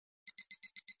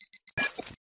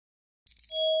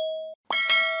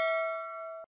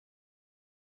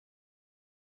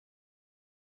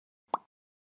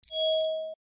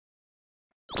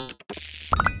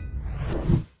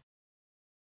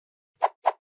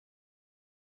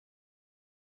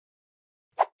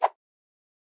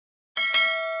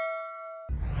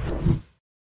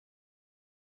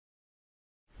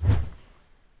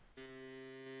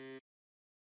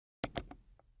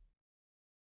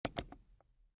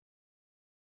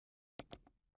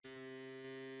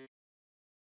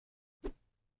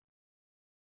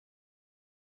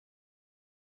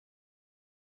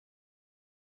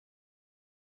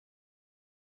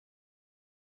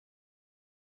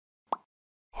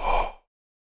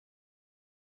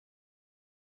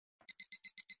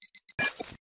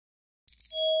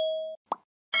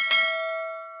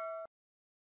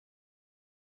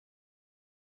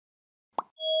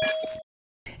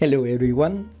Hello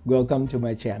everyone, welcome to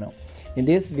my channel. In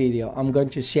this video, I'm going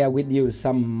to share with you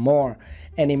some more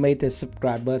animated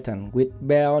subscribe button with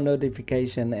bell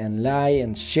notification and like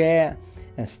and share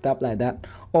and stuff like that.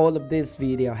 All of this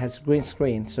video has green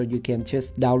screen, so you can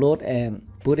just download and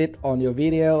put it on your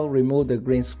video, remove the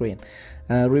green screen,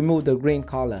 remove the green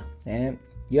color, and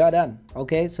you're done.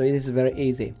 Okay, so it is very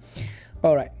easy.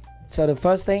 Alright, so the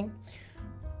first thing,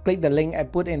 click the link I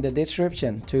put in the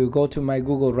description to go to my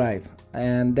Google Drive,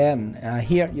 and then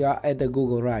here you are at the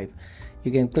Google Drive.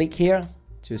 You can click here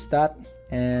to start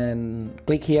and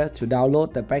click here to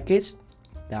download the package.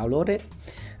 Download it.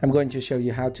 I'm going to show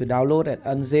you how to download it,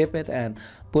 unzip it, and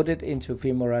put it into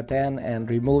Filmora 10 and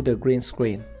remove the green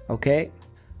screen. Okay,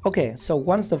 so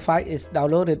once the file is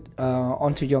downloaded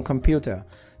onto your computer,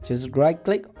 just right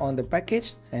click on the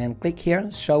package and click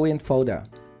here, show in folder.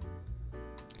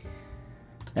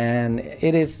 And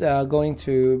it is going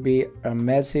to be a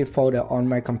massive folder on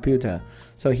my computer.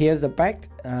 So here's the pack.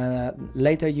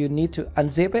 Later you need to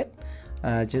unzip it.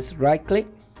 Just right click,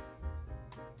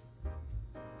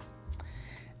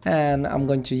 and I'm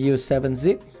going to use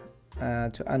 7-zip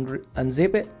to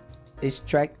unzip it.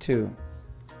 Extract to.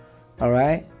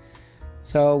 Alright,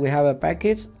 so we have a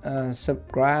package,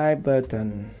 subscribe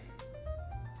button.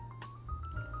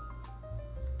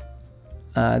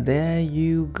 There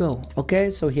you go. Okay,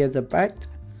 so here's the pack.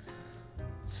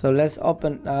 So let's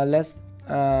open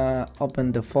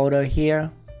open the folder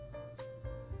here,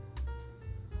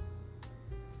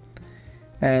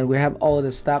 and we have all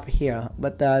the stuff here,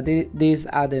 but these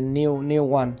are the new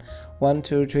one. 1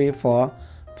 2 3 4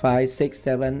 5 6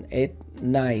 7 8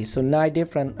 9, so 9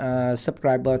 different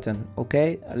subscribe button.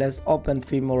 Okay, let's open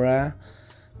Filmora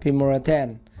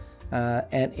 10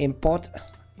 and import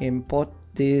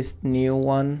this new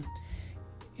one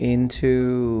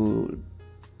into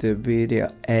the video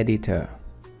editor.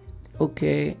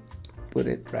 Okay, put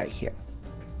it right here,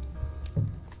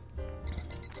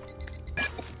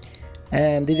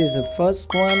 and this is the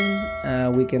first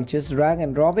one. We can just drag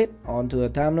and drop it onto a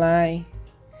timeline,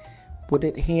 put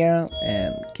it here,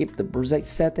 and keep the project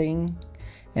setting,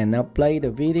 and now play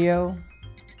the video.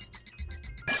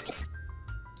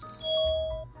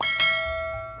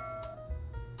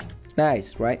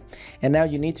 Nice, right? And now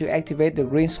you need to activate the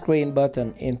green screen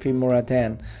button in Filmora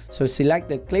 10. So select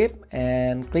the clip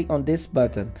and click on this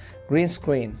button, green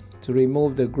screen, to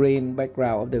remove the green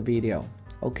background of the video.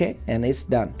 Okay, and it's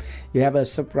done. You have a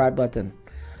subscribe button,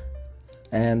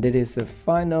 and it is the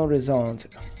final result.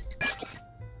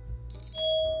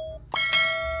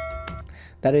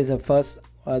 That is the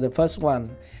first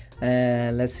one.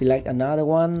 And let's select another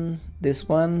one. This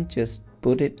one, just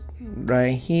put it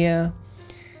right here.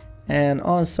 And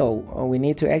also we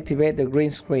need to activate the green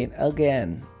screen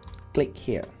again. Click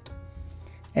here,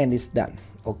 and it's done.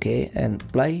 Okay, and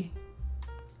play.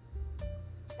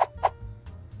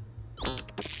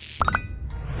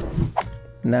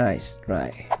 Nice,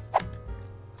 right?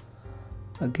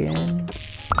 Again.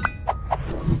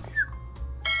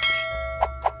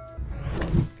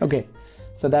 Okay,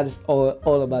 so that is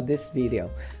all about this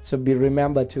video. So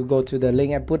remember to go to the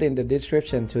link I put in the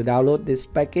description to download this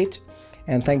package.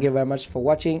 And thank you very much for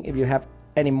watching. If you have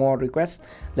any more requests,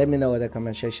 let me know in the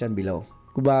comment section below.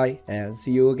 Goodbye and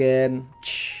see you again.